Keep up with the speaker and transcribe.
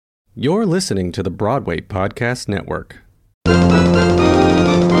You're listening to the Broadway Podcast Network.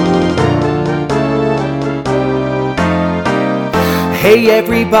 Hey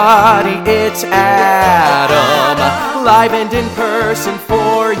everybody, it's Adam, live and in person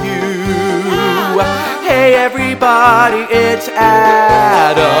for you. Hey everybody, it's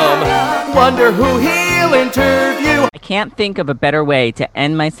Adam, wonder who he'll interview. I can't think of a better way to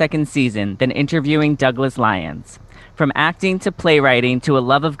end my second season than interviewing Douglas Lyons. From acting to playwriting to a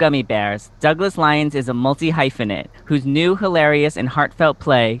love of gummy bears, Douglas Lyons is a multi-hyphenate whose new hilarious and heartfelt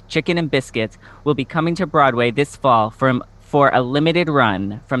play, Chicken and Biscuits, will be coming to Broadway this fall for a limited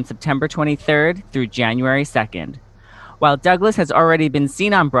run from September 23rd through January 2nd. While Douglas has already been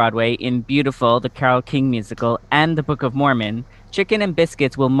seen on Broadway in Beautiful, the Carole King musical, and The Book of Mormon, Chicken and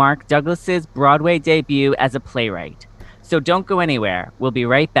Biscuits will mark Douglas's Broadway debut as a playwright. So don't go anywhere. We'll be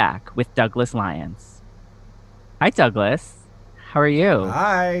right back with Douglas Lyons. Hi, Douglas. How are you?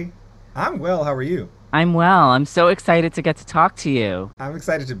 Hi. I'm well. How are you? I'm well. I'm so excited to get to talk to you. I'm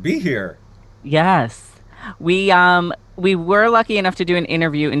excited to be here. Yes. We were lucky enough to do an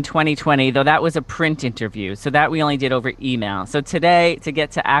interview in 2020, though that was a print interview, so that we only did over email. So today, to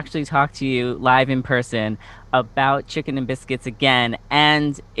get to actually talk to you live in person about Chicken and Biscuits again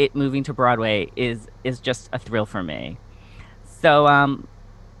and it moving to Broadway is just a thrill for me. So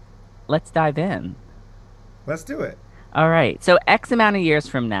let's dive in. Let's do it. All right. So X amount of years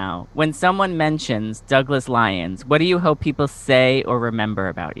from now, when someone mentions Douglas Lyons, what do you hope people say or remember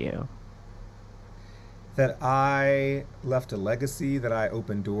about you? That I left a legacy, that I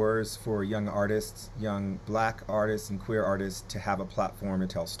opened doors for young artists, young Black artists and queer artists to have a platform to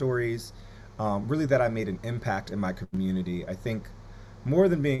tell stories. Really that I made an impact in my community. I think more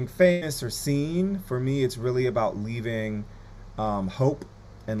than being famous or seen, for me it's really about leaving hope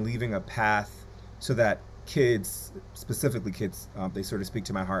and leaving a path so that kids, specifically kids, they sort of speak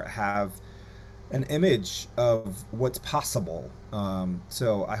to my heart, have an image of what's possible.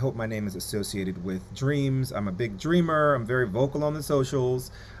 So I hope my name is associated with dreams. I'm a big dreamer. I'm very vocal on the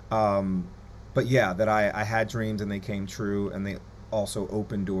socials. But yeah, that I had dreams and they came true, and they also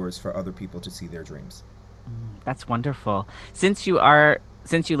opened doors for other people to see their dreams. That's wonderful. Since you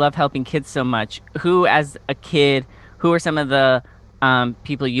love helping kids so much, who as a kid, who are some of the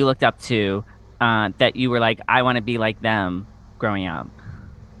people you looked up to that you were like, I want to be like them growing up?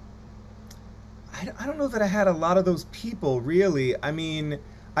 I don't know that I had a lot of those people, really. I mean,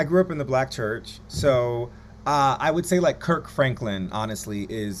 I grew up in the Black church, so I would say like Kirk Franklin, honestly,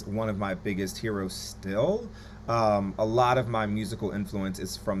 is one of my biggest heroes still. A lot of my musical influence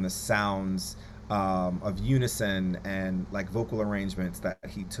is from the sounds of unison and like vocal arrangements that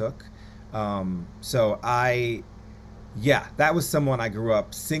he took. Yeah, that was someone I grew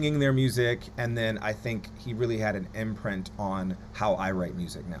up singing their music, and then I think he really had an imprint on how I write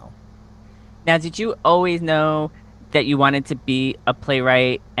music now. Now, did you always know that you wanted to be a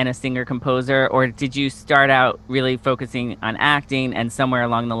playwright and a singer-composer, or did you start out really focusing on acting and somewhere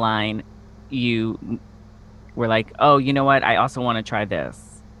along the line you were like, oh, you know what, I also want to try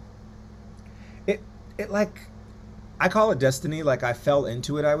this? It like, I call it destiny. Like, I fell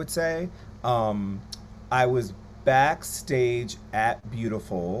into it, I would say. I was backstage at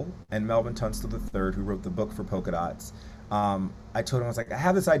Beautiful, and Melvin Tunstall III, who wrote the book for Polka Dots, I told him, I was like, I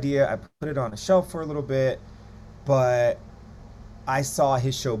have this idea. I put it on a shelf for a little bit, but I saw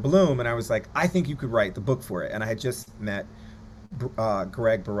his show Bloom, and I was like, I think you could write the book for it. And I had just met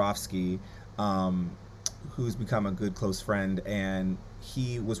Greg Borofsky, who's become a good close friend, and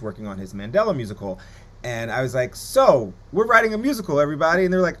he was working on his Mandela musical. And I was like, so we're writing a musical, everybody.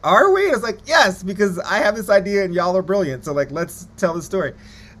 And they're like, are we? And I was like, yes, because I have this idea and y'all are brilliant. So like, let's tell the story.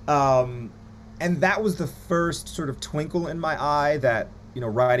 And that was the first sort of twinkle in my eye that, you know,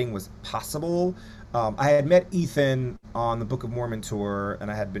 writing was possible. I had met Ethan on the Book of Mormon tour,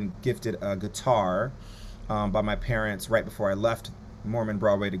 and I had been gifted a guitar by my parents right before I left Mormon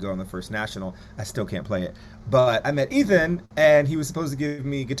Broadway to go on the first national. I still can't play it. But I met Ethan, and he was supposed to give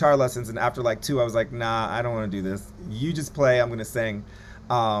me guitar lessons, and after like 2, I was like, nah, I don't want to do this. You just play, I'm going to sing.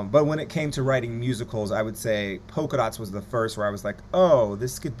 But when it came to writing musicals, I would say Polka Dots was the first where I was like, oh,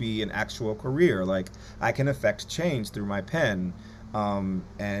 this could be an actual career. Like, I can affect change through my pen,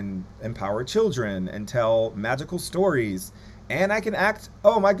 and empower children and tell magical stories. And I can act.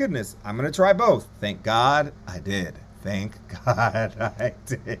 Oh, my goodness. I'm going to try both. Thank God I did. Thank God I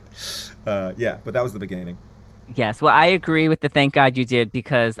did. Yeah, but that was the beginning. Yes, well, I agree with the thank God you did,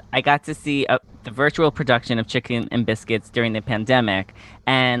 because I got to see the virtual production of Chicken and Biscuits during the pandemic,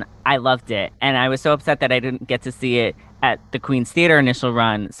 and I loved it. And I was so upset that I didn't get to see it at the Queen's Theater initial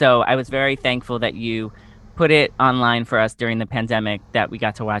run. So I was very thankful that you put it online for us during the pandemic that we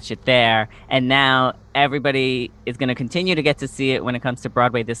got to watch it there. And now everybody is going to continue to get to see it when it comes to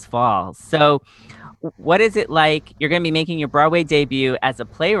Broadway this fall. So what is it like? You're going to be making your Broadway debut as a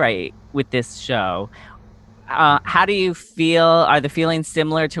playwright with this show. How do you feel? Are the feelings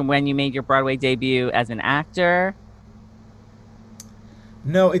similar to when you made your Broadway debut as an actor?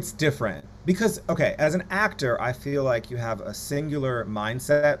 No, it's different. Because, okay, as an actor, I feel like you have a singular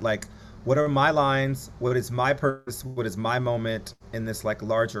mindset. Like, what are my lines? What is my purpose? What is my moment in this, like,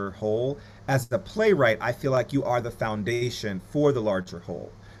 larger whole? As a playwright, I feel like you are the foundation for the larger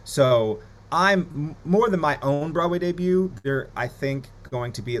whole. So I'm more than my own Broadway debut. There, I think,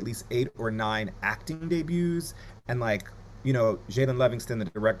 going to be at least 8 or 9 acting debuts. And, like, you know, Jalen Livingston, the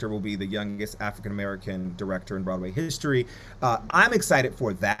director, will be the youngest African-American director in Broadway history. I'm excited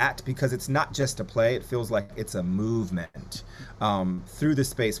for that because it's not just a play. It feels like it's a movement. Through the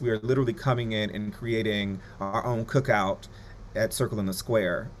space, we are literally coming in and creating our own cookout at Circle in the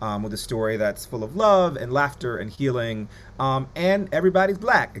Square with a story that's full of love and laughter and healing. And everybody's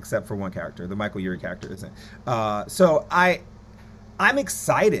Black except for one character. The Michael Urie character isn't. So I'm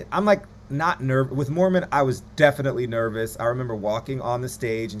excited. I'm like, not nervous. With Mormon, I was definitely nervous. I remember walking on the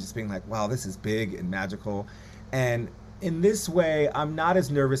stage and just being like, wow, this is big and magical. And in this way, I'm not as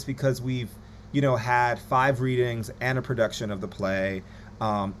nervous because we've, you know, had 5 readings and a production of the play.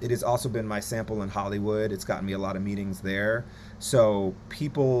 It has also been my sample in Hollywood. It's gotten me a lot of meetings there. So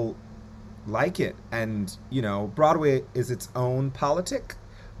people like it. And, you know, Broadway is its own politic,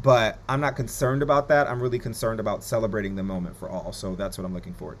 but I'm not concerned about that. I'm really concerned about celebrating the moment for all. So that's what I'm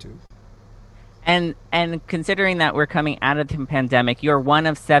looking forward to. And considering that we're coming out of the pandemic, you're one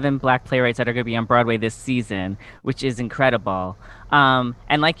of 7 Black playwrights that are going to be on Broadway this season, which is incredible. And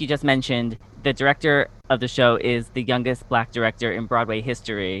like you just mentioned, the director of the show is the youngest Black director in Broadway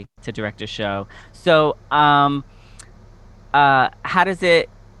history to direct a show. So how does it,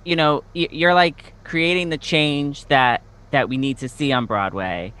 you know, you're like creating the change that we need to see on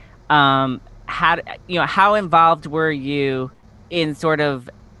Broadway. How involved were you in sort of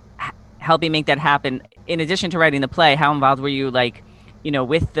helping make that happen? In addition to writing the play, how involved were you, like, you know,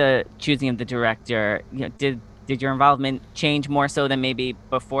 with the choosing of the director? You know, did your involvement change more so than maybe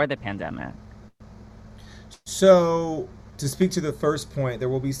before the pandemic? So to speak to the first point, there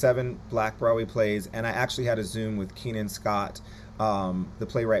will be 7 Black Broadway plays, and I actually had a Zoom with Keenan Scott, the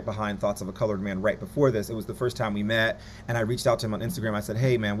playwright behind Thoughts of a Colored Man, right before this. It was the first time we met, and I reached out to him on Instagram. I said,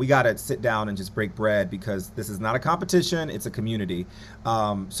 hey man, we got to sit down and just break bread because this is not a competition, it's a community.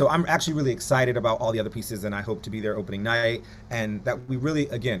 So I'm actually really excited about all the other pieces, and I hope to be there opening night, and that we really,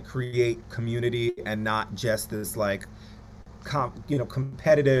 again, create community and not just this like,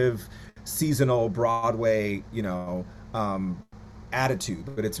 competitive, seasonal Broadway, attitude,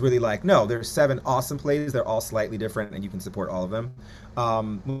 but it's really like, no, there's 7 awesome plays. They're all slightly different, and you can support all of them.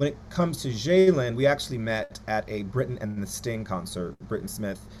 When it comes to Jalen, we actually met at a Britton and the Sting concert. Britton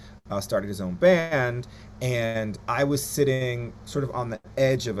Smith started his own band, and I was sitting sort of on the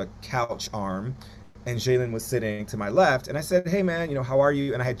edge of a couch arm, and Jalen was sitting to my left, and I said, hey man, how are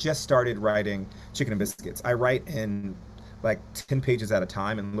you? And I had just started writing Chicken and Biscuits. I write in like 10 pages at a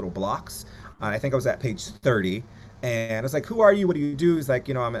time in little blocks. I think I was at page 30. And I was like, who are you? What do you do? He's like,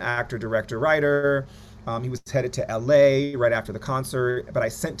 I'm an actor, director, writer. He was headed to LA right after the concert, but I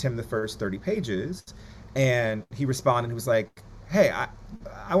sent him the first 30 pages, and he responded. He was like, hey,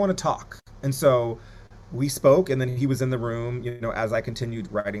 I want to talk. And so we spoke, and then he was in the room, as I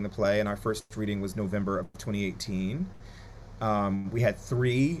continued writing the play, and our first reading was November of 2018. We had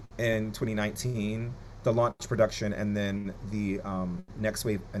 3 in 2019, the launch production, and then the Next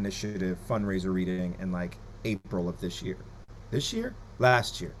Wave Initiative fundraiser reading in like April of this year.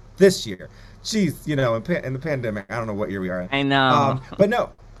 Last year. This year. Jeez, in the pandemic, I don't know what year we are in. I know. But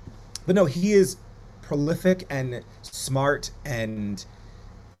no, he is prolific and smart, and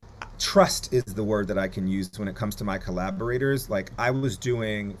trust is the word that I can use when it comes to my collaborators. Like, I was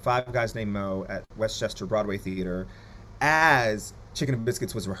doing Five Guys Named Mo at Westchester Broadway Theater as Chicken and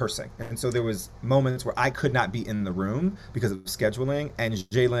Biscuits was rehearsing. And so there was moments where I could not be in the room because of scheduling. And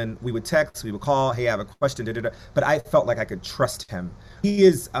Jalen, we would text, we would call, hey, I have a question, but I felt like I could trust him. He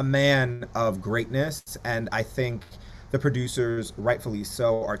is a man of greatness, and I think the producers, rightfully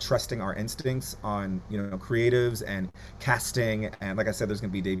so, are trusting our instincts on, creatives and casting. And like I said, there's going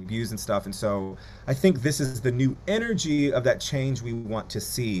to be debuts and stuff. And so I think this is the new energy of that change we want to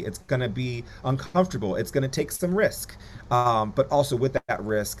see. It's going to be uncomfortable. It's going to take some risk. But also with that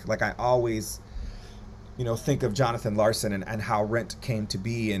risk, like I always think of Jonathan Larson and how Rent came to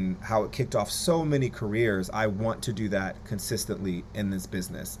be and how it kicked off so many careers. I want to do that consistently in this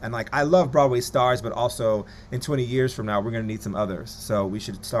business. And like, I love Broadway stars, but also in 20 years from now, we're going to need some others. So we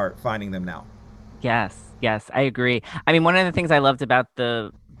should start finding them now. Yes, I agree. I mean, one of the things I loved about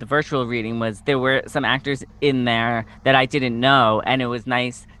the virtual reading was there were some actors in there that I didn't know, and it was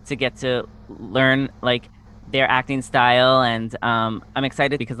nice to get to learn like their acting style. And I'm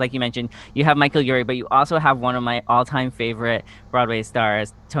excited because, like you mentioned, you have Michael Urie, but you also have one of my all-time favorite Broadway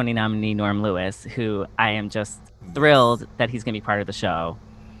stars, Tony nominee Norm Lewis, who I am just thrilled that he's going to be part of the show.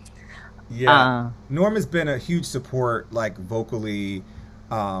 Yeah, Norm has been a huge support, like vocally,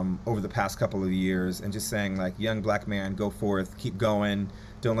 over the past couple of years, and just saying like, young black man, go forth, keep going,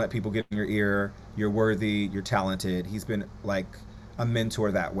 don't let people get in your ear, you're worthy, you're talented. He's been like a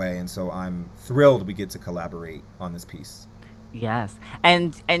mentor that way, and so I'm thrilled we get to collaborate on this piece. Yes.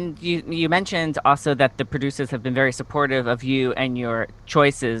 And you mentioned also that the producers have been very supportive of you and your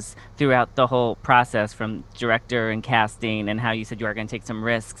choices throughout the whole process, from director and casting, and how you said you are going to take some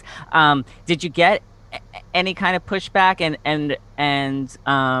risks. Did you get any kind of pushback, and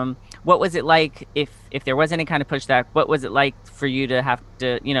what was it like, if there was any kind of pushback, what was it like for you to have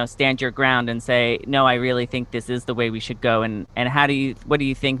to, stand your ground and say, no, I really think this is the way we should go, and what do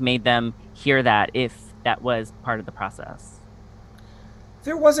you think made them hear that, if that was part of the process?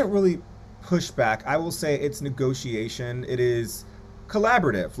 There wasn't really pushback. I will say it's negotiation. It is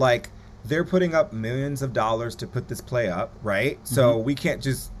collaborative. Like, they're putting up millions of dollars to put this play up, right? Mm-hmm. So we can't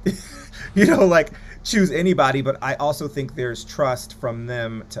just, like, choose anybody. But I also think there's trust from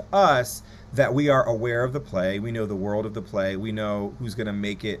them to us that we are aware of the play. We know the world of the play. We know who's going to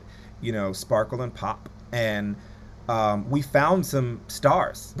make it, sparkle and pop. And we found some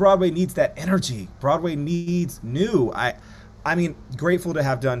stars. Broadway needs that energy. Broadway needs new. I mean, grateful to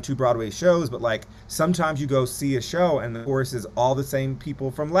have done 2 Broadway shows, but like, sometimes you go see a show and the chorus is all the same people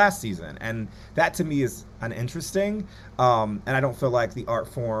from last season. And that to me is uninteresting. And I don't feel like the art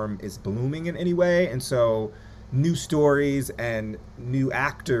form is blooming in any way. And so new stories and new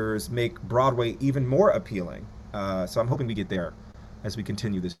actors make Broadway even more appealing. So I'm hoping we get there as we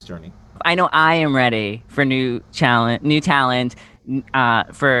continue this journey. I know I am ready for new talent,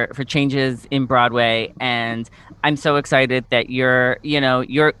 for changes in Broadway, and I'm so excited that you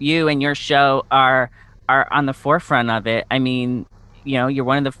and your show are on the forefront of it. I mean, you're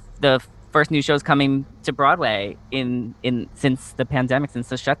one of the first new shows coming to Broadway since the pandemic, since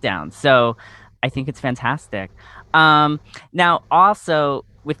the shutdown. So I think it's fantastic. Now also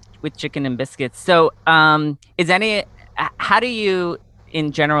with Chicken and Biscuits. So how do you,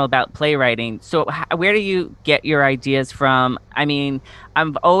 in general, about playwriting? So where do you get your ideas from? I mean,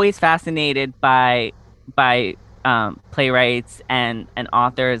 I'm always fascinated by playwrights and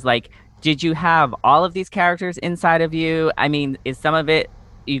authors. Like, did you have all of these characters inside of you? I mean, is some of it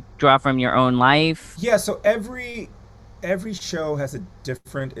you draw from your own life? Yeah, so every show has a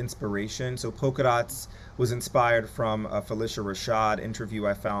different inspiration. So Polka Dots was inspired from a Felicia Rashad interview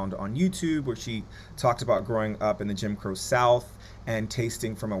I found on YouTube, where she talked about growing up in the Jim Crow South and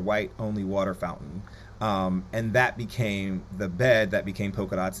tasting from a white-only water fountain. And that became the bed that became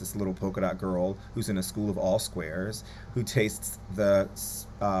Polka Dots, this little polka dot girl who's in a school of all squares, who tastes the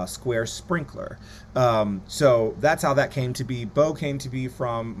square sprinkler. So that's how that came to be. Bo came to be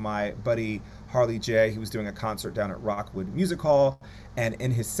from my buddy Harley J, who was doing a concert down at Rockwood Music Hall. And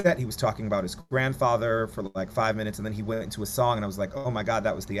in his set, he was talking about his grandfather for like 5 minutes, and then he went into a song, and I was like, oh my God,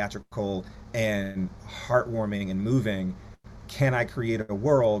 that was theatrical and heartwarming and moving. Can I create a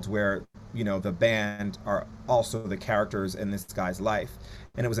world where, the band are also the characters in this guy's life?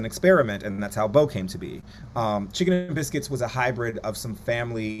 And it was an experiment, and that's how Bo came to be. Chicken and Biscuits was a hybrid of some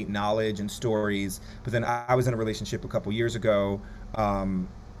family knowledge and stories, but then I was in a relationship a couple years ago,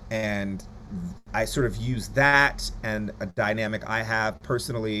 and I sort of used that and a dynamic I have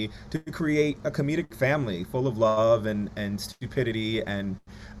personally to create a comedic family full of love and stupidity. And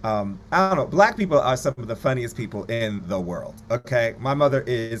I don't know, Black people are some of the funniest people in the world, okay? My mother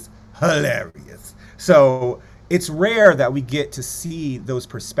is hilarious. So it's rare that we get to see those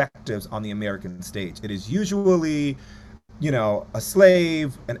perspectives on the American stage. It is usually, a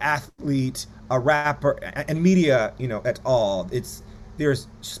slave, an athlete, a rapper, and media, et al. There's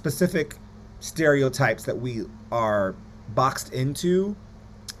specific stereotypes that we are boxed into,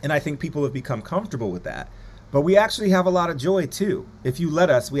 and I think people have become comfortable with that. But we actually have a lot of joy too. If you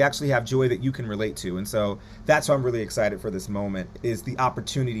let us, we actually have joy that you can relate to. And so that's why I'm really excited for this moment, is the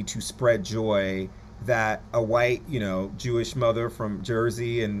opportunity to spread joy that a white, Jewish mother from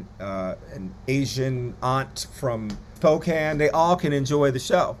Jersey and an Asian aunt from Spokane, they all can enjoy the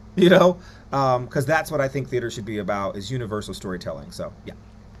show, because that's what I think theater should be about, is universal storytelling. So, yeah.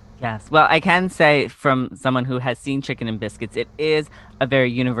 Yes. Well, I can say from someone who has seen Chicken and Biscuits, it is a very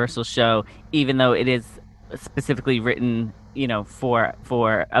universal show, even though it is specifically written, for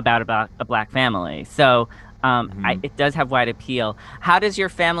about a Black family. So it does have wide appeal. How does your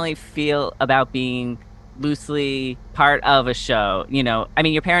family feel about being loosely part of a show?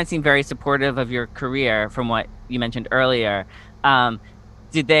 Your parents seem very supportive of your career from what you mentioned earlier.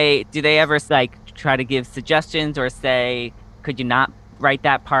 Do they ever try to give suggestions or say, could you not write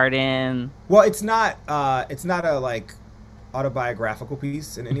that part in? Well, it's not a autobiographical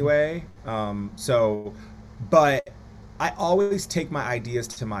piece in any way. But I always take my ideas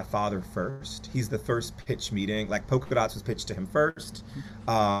to my father first. He's the first pitch meeting. Like Polka Dots was pitched to him first.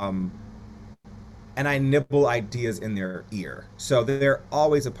 And I nibble ideas in their ear. So they're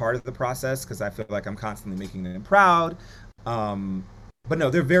always a part of the process because I feel like I'm constantly making them proud. But no,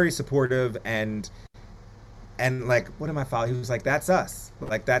 they're very supportive and like, what did my father, he was like, that's us.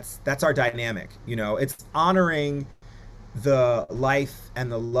 Like, that's our dynamic. It's honoring the life and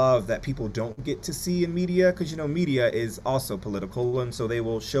the love that people don't get to see in media, because media is also political, and so they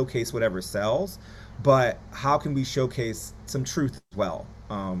will showcase whatever sells, but how can we showcase some truth as well?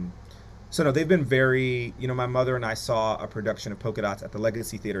 So no, they've been very, my mother and I saw a production of Polka Dots at the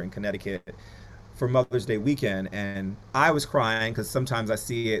Legacy Theater in Connecticut for Mother's Day weekend, and I was crying because sometimes I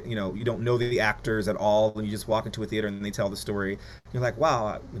see it, you don't know the actors at all, and you just walk into a theater and they tell the story. You're like,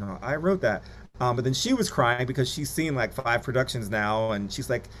 wow, I wrote that. But then she was crying because she's seen like 5 productions now, and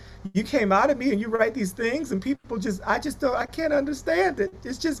she's like, you came out of me and you write these things and people I can't understand it.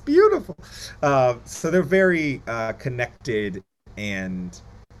 It's just beautiful. So they're very connected and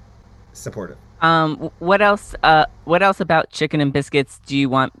supportive. What else about Chicken and Biscuits do you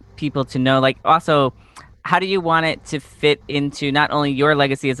want people to know? Like, also, how do you want it to fit into not only your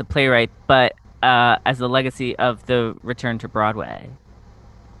legacy as a playwright, but as the legacy of the return to Broadway?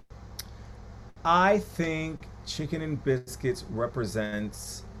 I think Chicken and Biscuits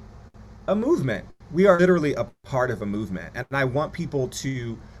represents a movement. We are literally a part of a movement. And I want people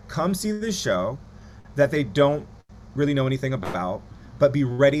to come see this show that they don't really know anything about, but be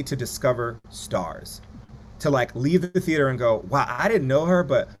ready to discover stars. To leave the theater and go, wow, I didn't know her,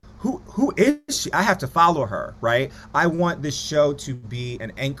 but who is she? I have to follow her, right? I want this show to be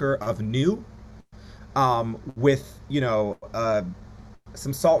an anchor of new, with,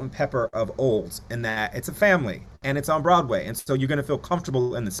 some salt and pepper of old, in that it's a family and it's on Broadway. And so you're going to feel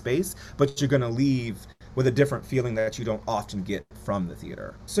comfortable in the space, but you're going to leave with a different feeling that you don't often get from the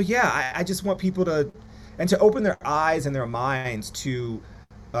theater. So yeah, I just want people to open their eyes and their minds to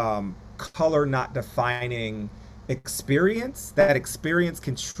color not defining experience. That experience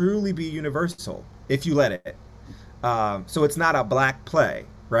can truly be universal if you let it. So it's not a Black play,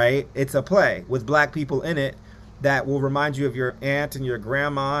 right? It's a play with Black people in it that will remind you of your aunt and your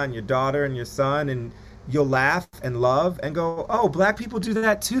grandma and your daughter and your son, and you'll laugh and love and go, oh, Black people do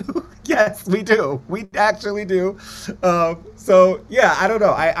that too. Yes, we do. We actually do. So yeah, I don't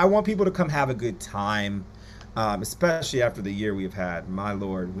know. I want people to come have a good time, especially after the year we've had. My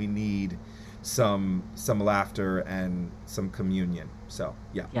Lord, we need some laughter and some communion. So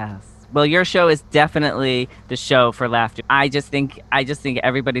yeah. Yes. Well, your show is definitely the show for laughter. I just think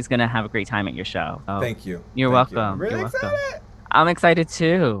everybody's going to have a great time at your show. So thank you. You're welcome. I'm really excited. I'm excited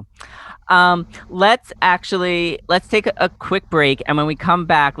too. Let's take a quick break. And when we come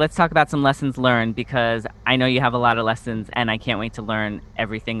back, let's talk about some lessons learned, because I know you have a lot of lessons and I can't wait to learn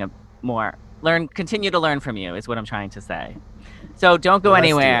everything more. Continue to learn from you is what I'm trying to say. So don't go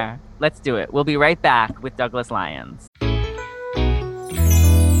anywhere. Let's do it. We'll be right back with Douglas Lyons.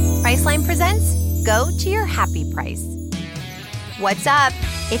 Priceline presents Go to Your Happy Price. What's up?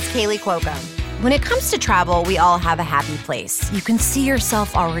 It's Kaylee Cuoco. When it comes to travel, we all have a happy place. You can see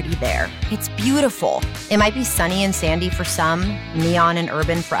yourself already there. It's beautiful. It might be sunny and sandy for some, neon and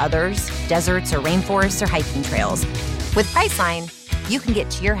urban for others, deserts or rainforests or hiking trails. With Priceline, you can get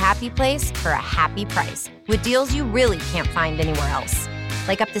to your happy place for a happy price with deals you really can't find anywhere else.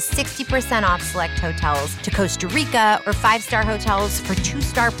 Like up to 60% off select hotels to Costa Rica, or 5-star hotels for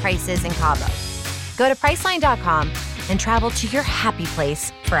 2-star prices in Cabo. Go to Priceline.com and travel to your happy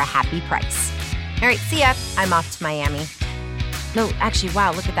place for a happy price. All right, see ya. I'm off to Miami. No, actually,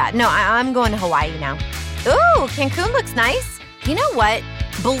 wow, look at that. No, I'm going to Hawaii now. Ooh, Cancun looks nice. You know what?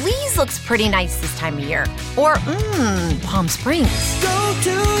 Belize looks pretty nice this time of year. Or, Palm Springs. Go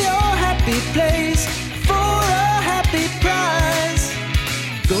to your happy place for a happy price.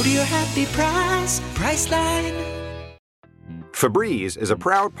 Go Go to your happy price, Priceline. Febreze is a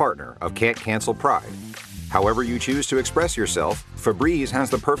proud partner of Can't Cancel Pride. However you choose to express yourself, Febreze has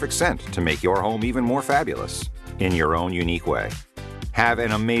the perfect scent to make your home even more fabulous in your own unique way. Have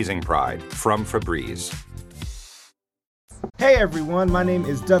an amazing Pride from Febreze. Hey everyone, my name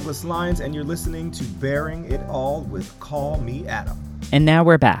is Douglas Lyons, and you're listening to Bearing It All with Call Me Adam. And now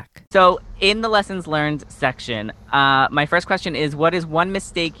we're back. So in the lessons learned section, my first question is, what is one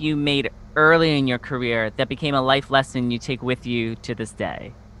mistake you made early in your career that became a life lesson you take with you to this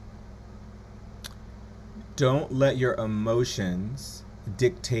day? Don't let your emotions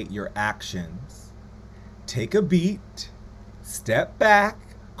dictate your actions. Take a beat, step back,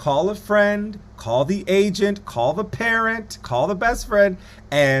 call a friend, call the agent, call the parent, call the best friend,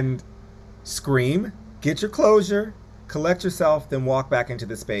 and scream, get your closure, collect yourself, then walk back into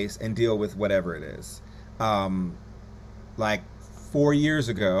the space and deal with whatever it is. Like 4 years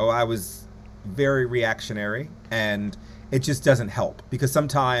ago, I was very reactionary, and it just doesn't help, because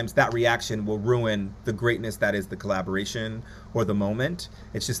sometimes that reaction will ruin the greatness that is the collaboration or the moment.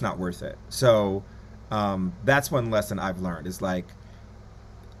 It's just not worth it. So that's one lesson I've learned, is like,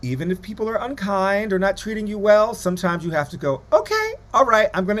 even if people are unkind or not treating you well, sometimes you have to go, okay, all right,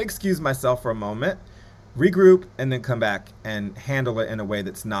 I'm going to excuse myself for a moment, regroup, and then come back and handle it in a way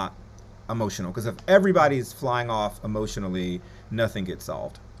that's not emotional. Because if everybody's flying off emotionally, nothing gets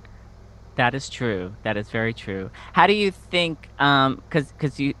solved. That is true. That is very true. How do you think,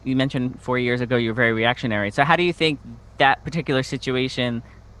 because you mentioned 4 years ago you were very reactionary. So how do you think that particular situation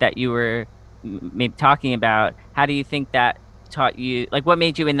that you were maybe talking about, how do you think that taught you, like what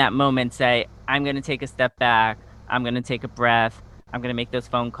made you in that moment say, I'm going to take a step back, I'm going to take a breath, I'm going to make those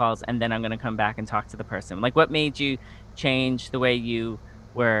phone calls, and then I'm going to come back and talk to the person? Like what made you change the way you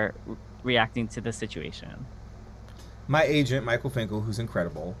were reacting to the situation? My agent, Michael Finkel, who's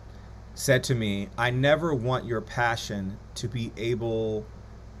incredible, said to me, I never want your passion to be able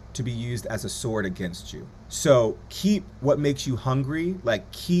to be used as a sword against you. So keep what makes you hungry, like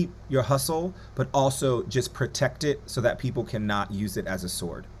keep your hustle, but also just protect it so that people cannot use it as a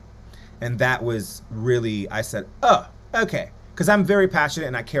sword. And that was really, I said, oh, okay. Because I'm very passionate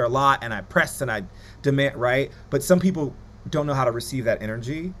and I care a lot and I press and I demand, right? But some people don't know how to receive that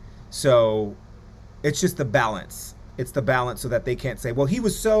energy. So it's just the balance. It's the balance so that they can't say, well, he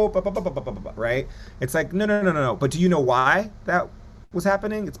was so, right? It's like, no. But do you know why that was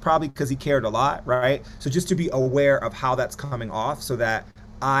happening? It's probably because he cared a lot, right? So just to be aware of how that's coming off so that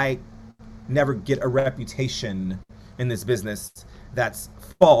I never get a reputation in this business that's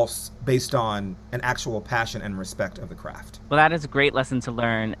false based on an actual passion and respect of the craft. Well, that is a great lesson to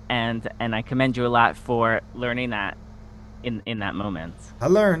learn, and I commend you a lot for learning that in that moment. I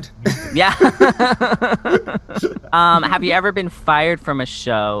learned. Yeah. Have you ever been fired from a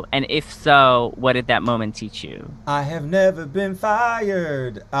show? And if so, what did that moment teach you? I have never been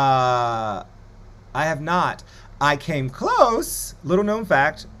fired. I have not. I came close. Little known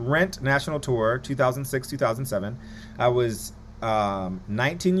fact, Rent National Tour, 2006, 2007. I was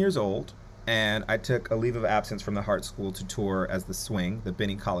 19 years old, and I took a leave of absence from the Hart School to tour as the swing, the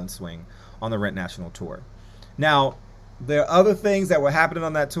Benny Collins swing, on the Rent National Tour. Now, there are other things that were happening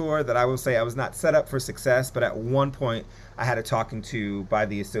on that tour that I will say I was not set up for success, but at one point I had a talking to by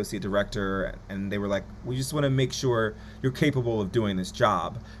the associate director, and they were like, we just want to make sure you're capable of doing this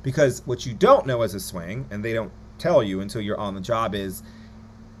job. Because what you don't know as a swing, and they don't tell you until you're on the job, is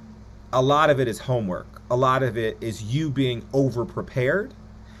a lot of it is homework. A lot of it is you being over-prepared.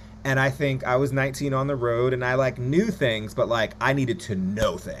 And I think I was 19 on the road, and I knew things, but I needed to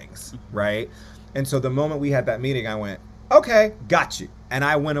know things, right? And so the moment we had that meeting, I went, okay, got you. And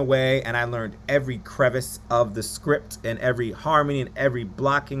I went away and I learned every crevice of the script and every harmony and every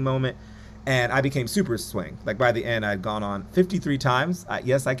blocking moment. And I became super swing. By the end, I'd gone on 53 times.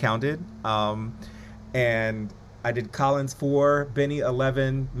 Yes, I counted. And I did Collins 4, Benny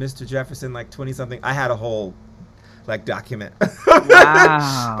 11, Mr. Jefferson 20 something. I had a whole document.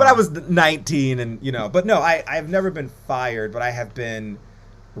 Wow. But I was 19 and but no, I've never been fired, but I have been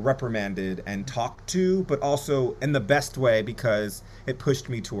reprimanded and talked to, but also in the best way, because it pushed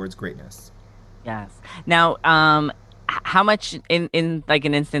me towards greatness. Yes. Now, how much in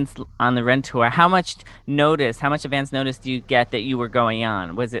an instance on the Rent tour, how much advance notice do you get that you were going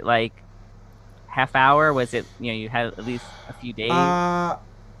on? Was it half hour? Was it, you had at least a few days?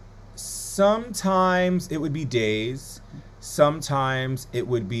 Sometimes it would be days. Sometimes it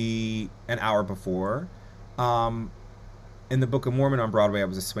would be an hour before. In the Book of Mormon on Broadway, I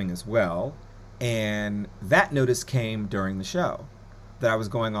was a swing as well. And that notice came during the show that I was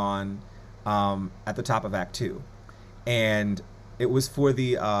going on at the top of Act 2. And It was for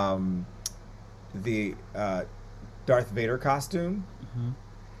the Darth Vader costume. Mm-hmm.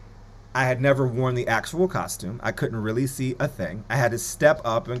 I had never worn the actual costume. I couldn't really see a thing. I had to step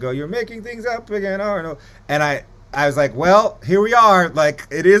up and go, "You're making things up again." Oh no! And I was like, "Well, here we are. Like,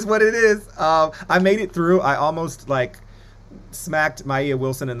 it is what it is." I made it through. I almost like smacked Maya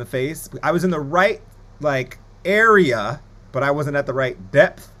Wilson in the face. I was in the right like area, but I wasn't at the right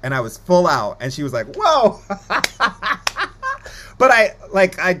depth, and I was full out. And she was like, "Whoa!" But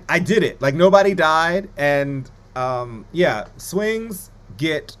I did it. Like, nobody died, and swings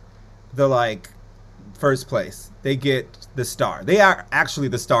get the like first place. They get the star. They are actually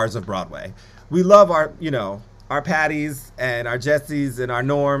the stars of Broadway. We love our Patties and our Jessies and our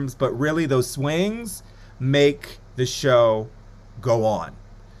Norms, but really those swings make the show go on.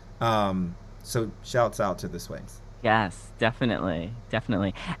 So shouts out to the swings. Yes, definitely.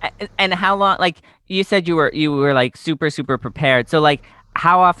 And how long, like you said you were like super, super prepared. So like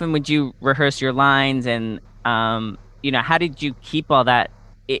how often would you rehearse your lines, and how did you keep all that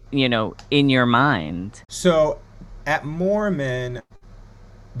in your mind? So at Mormon,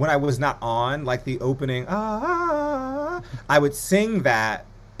 when I was not on, like the opening, I would sing that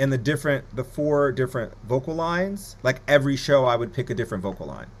in the 4 different vocal lines. Like every show I would pick a different vocal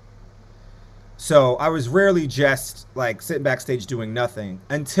line. So I was rarely just like sitting backstage doing nothing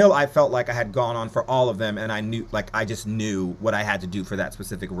until I felt like I had gone on for all of them, and I just knew what I had to do for that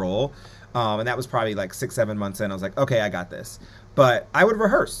specific role. And that was probably like 6-7 months in. I was like, okay, I got this. But I would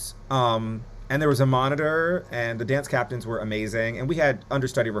rehearse. And there was a monitor, and the dance captains were amazing. And we had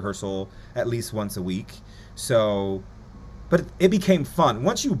understudy rehearsal at least once a week. So, but it became fun.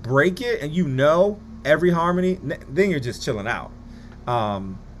 Once you break it and you know every harmony, then you're just chilling out.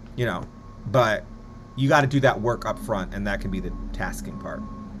 But you got to do that work up front, and that can be the tasking part.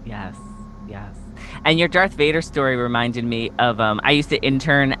 Yes. And your Darth Vader story reminded me of, I used to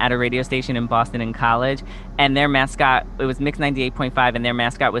intern at a radio station in Boston in college, and their mascot, it was Mix 98.5, and their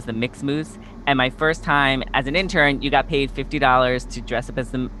mascot was the Mix Moose. And my first time as an intern, you got paid $50 to dress up as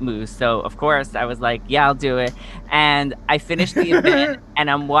the moose. So, of course, I was like, yeah, I'll do it. And I finished the event,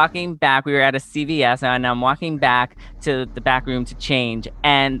 and I'm walking back. We were at a CVS, and I'm walking back to the back room to change.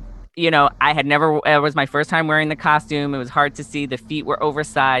 And it was my first time wearing the costume. It was hard to see. The feet were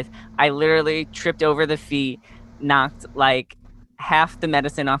oversized. I literally tripped over the feet, knocked like half the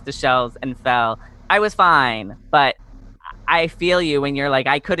medicine off the shelves, and fell. I was fine, but I feel you when you're like,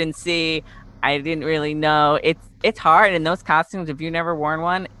 I couldn't see. I didn't really know. It's hard in those costumes. If you've never worn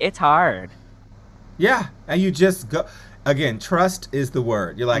one, it's hard. Yeah, and you just go. Again, trust is the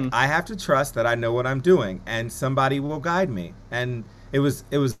word. You're like, I have to trust that I know what I'm doing, and somebody will guide me. And it was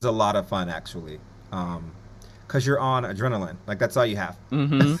a lot of fun, actually, because you're on adrenaline. Like, that's all you have.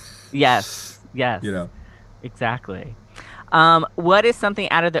 Mm-hmm. Yes. Exactly. What is something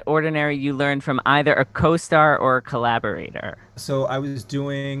out of the ordinary you learned from either a co-star or a collaborator? So I was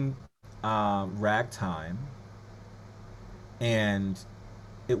doing Ragtime, and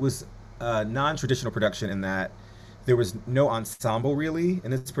it was a non-traditional production in that there was no ensemble really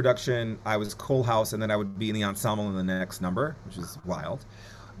in this production. I was Cole House, and then I would be in the ensemble in the next number, which is wild.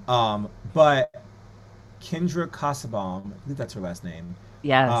 But Kendra Kassabaum, I think that's her last name.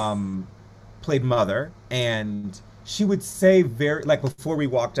 Yes. Played Mother, and she would say before we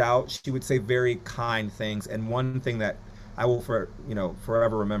walked out, she would say very kind things. And one thing that I will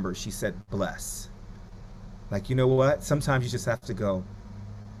forever remember, she said, "Bless." Like, you know what? Sometimes you just have to go,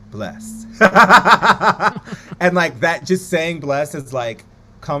 bless. And like that, just saying bless is like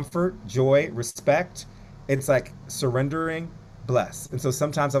comfort, joy, respect. It's like surrendering, bless. And so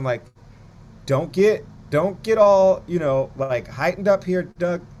sometimes I'm like, don't get all, like heightened up here,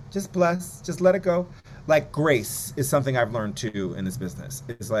 Doug. Just bless, just let it go. Like, grace is something I've learned too in this business.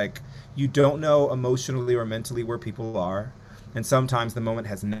 It's like, you don't know emotionally or mentally where people are. And sometimes the moment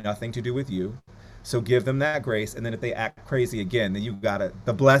has nothing to do with you. So give them that grace, and then if they act crazy again, then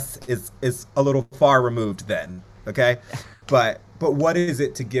the bless is a little far removed then, okay? But what is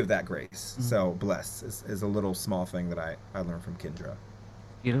it to give that grace? Mm-hmm. So bless is a little small thing that I learned from Kendra.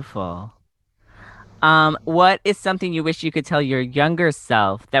 Beautiful. What is something you wish you could tell your younger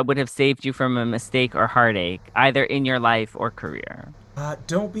self that would have saved you from a mistake or heartache, either in your life or career?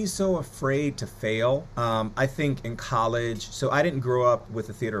 Don't be so afraid to fail. I think in college, so I didn't grow up with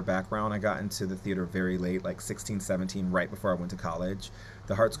a theater background. I got into the theater very late, like 16, 17, right before I went to college.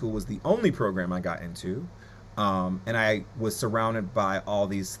 The Hart School was the only program I got into. And I was surrounded by all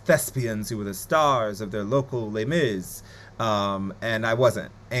these thespians who were the stars of their local Les Mis. And I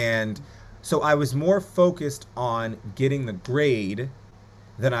wasn't. And so I was more focused on getting the grade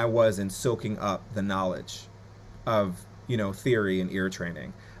than I was in soaking up the knowledge of theory and ear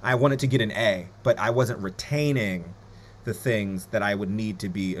training. I wanted to get an A, but I wasn't retaining the things that I would need to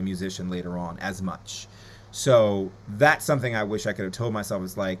be a musician later on as much. So that's something I wish I could have told myself,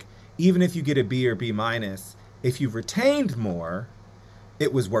 is like, even if you get a B or B minus, if you've retained more,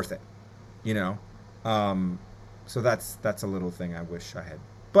 it was worth it, So that's a little thing I wish I had.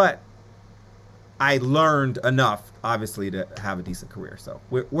 But I learned enough, obviously, to have a decent career. So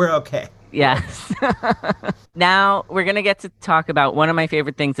we're okay. Yes. Now we're going to get to talk about one of my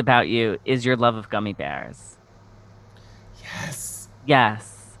favorite things about you is your love of gummy bears. Yes.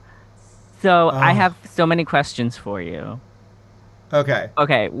 Yes. So I have so many questions for you. Okay.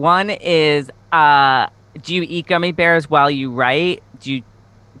 Okay. One is, do you eat gummy bears while you write? Do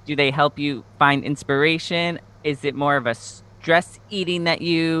they help you find inspiration? Is it more of a stress eating that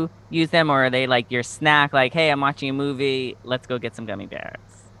you use them, or are they like your snack? Like, hey, I'm watching a movie. Let's go get some gummy bears.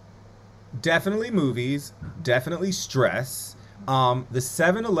 Definitely movies. Definitely stress. The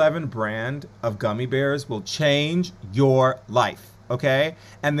 7-Eleven brand of gummy bears will change your life. Okay,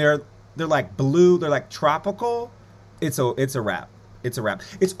 and they're like blue. They're like tropical. It's a wrap. It's a wrap.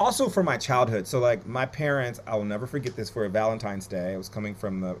 It's also from my childhood. So like my parents, I will never forget this, for a Valentine's Day, I was coming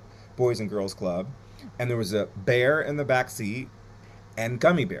from the Boys and Girls Club, and there was a bear in the back seat and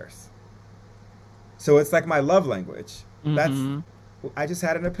gummy bears. So it's like my love language. I just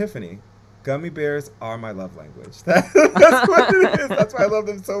had an epiphany. Gummy bears are my love language. That's what it is. That's why I love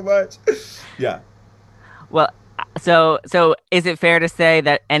them so much. Yeah. Well, so is it fair to say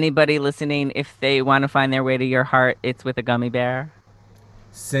that anybody listening, if they want to find their way to your heart, it's with a gummy bear?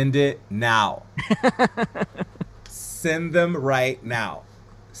 Send it now. Send them right now.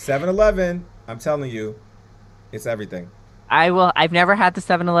 7-Eleven, I'm telling you, it's everything. I will. I've never had the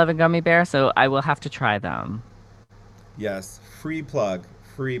 7-Eleven gummy bear, so I will have to try them. Yes. Free plug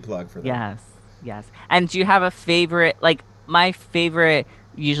for them. Yes. And do you have a favorite? Like, my favorite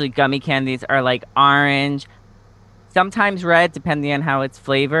usually gummy candies are like orange, sometimes red, depending on how it's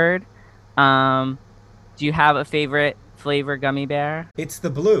flavored. Do you have a favorite flavor gummy bear? It's the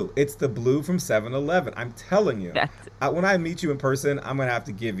blue. It's the blue from 7-Eleven. I'm telling you. When I meet you in person, I'm going to have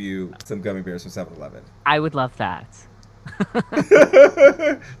to give you some gummy bears from 7-Eleven. I would love that.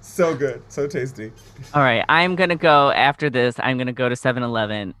 So good. So tasty. All right. I'm going to go after this. I'm going to go to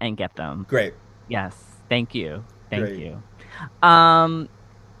 7-Eleven and get them. Great. Yes. Thank you. Great. You.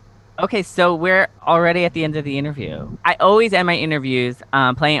 Okay, so we're already at the end of the interview. I always end my interviews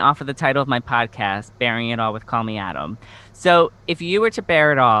playing off of the title of my podcast, Bearing It All with Call Me Adam. So if you were to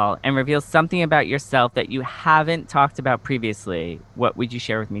bear it all and reveal something about yourself that you haven't talked about previously, what would you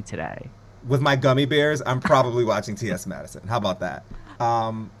share with me today? With my gummy bears, I'm probably watching T.S. Madison. How about that?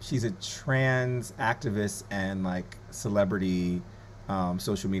 She's a trans activist and like celebrity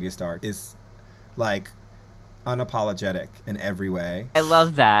social media star. Is like unapologetic in every way. I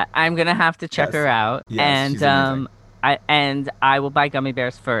love that. I'm gonna have to check her out. Yes, she's amazing. I will buy gummy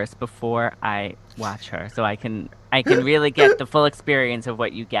bears first before I watch her, so I can really get the full experience of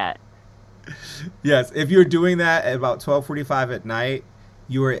what you get. Yes, if you're doing that at about 12:45 at night,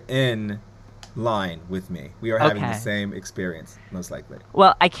 you are in line with me. We are having the same experience, most likely.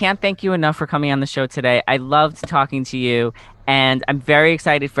 Well, I can't thank you enough for coming on the show today. I loved talking to you, and I'm very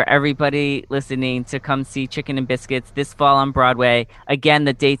excited for everybody listening to come see Chicken and Biscuits this fall on Broadway. Again,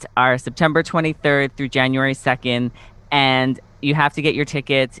 the dates are September 23rd through January 2nd, and you have to get your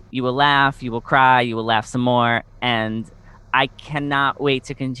tickets. You will laugh, you will cry, you will laugh some more, and I cannot wait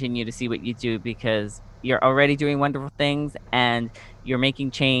to continue to see what you do, because you're already doing wonderful things and you're making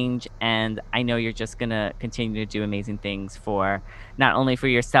change, and I know you're just gonna continue to do amazing things for not only for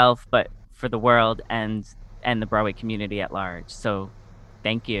yourself but for the world and the Broadway community at large. So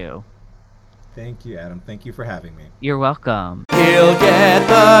thank you. Thank you, Adam. Thank you for having me. You're welcome. He'll get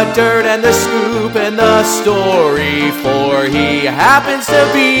the dirt and the scoop and the story, for he happens to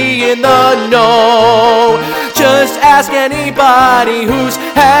be in the know. Just ask anybody who's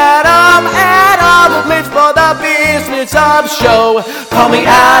Adam. Adam lives for the business of show.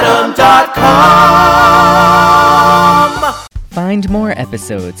 CallMeAdam.com. Find more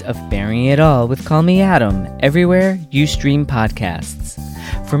episodes of Bearing It All with Call Me Adam everywhere you stream podcasts.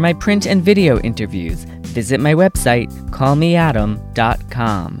 For my print and video interviews, visit my website,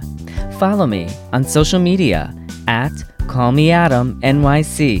 callmeadam.com. Follow me on social media at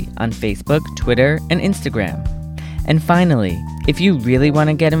callmeadamnyc on Facebook, Twitter, and Instagram. And finally, if you really want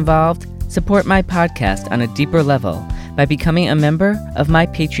to get involved, support my podcast on a deeper level by becoming a member of my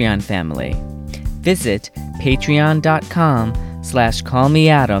Patreon family. Visit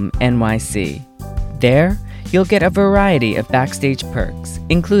patreon.com/callmeadamnyc. There, you'll get a variety of backstage perks,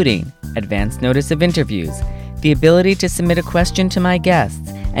 including advance notice of interviews, the ability to submit a question to my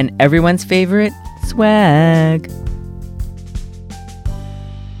guests, and everyone's favorite, swag.